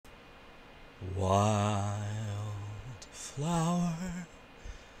Wild flower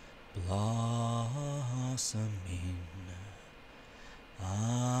blossoming,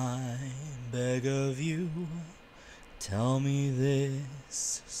 I beg of you, tell me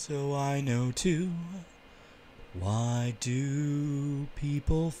this so I know too. Why do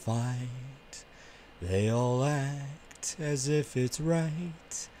people fight? They all act as if it's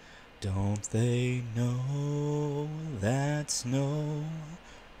right. Don't they know that's no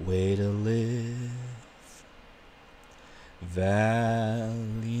way to live?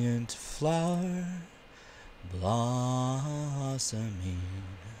 Valiant flower blossoming,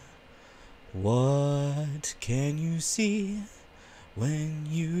 what can you see when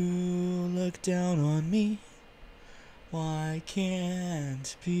you look down on me? Why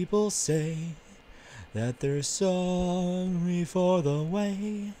can't people say that they're sorry for the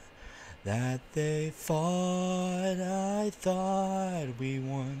way that they fought? I thought we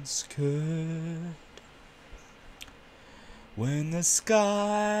once could. When the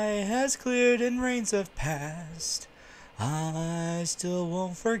sky has cleared and rains have passed, I still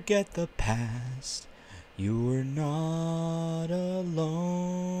won't forget the past. You were not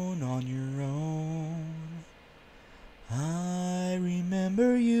alone on your own. I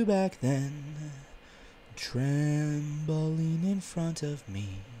remember you back then, trembling in front of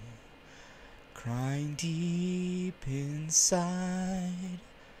me, crying deep inside,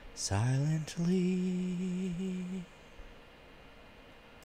 silently.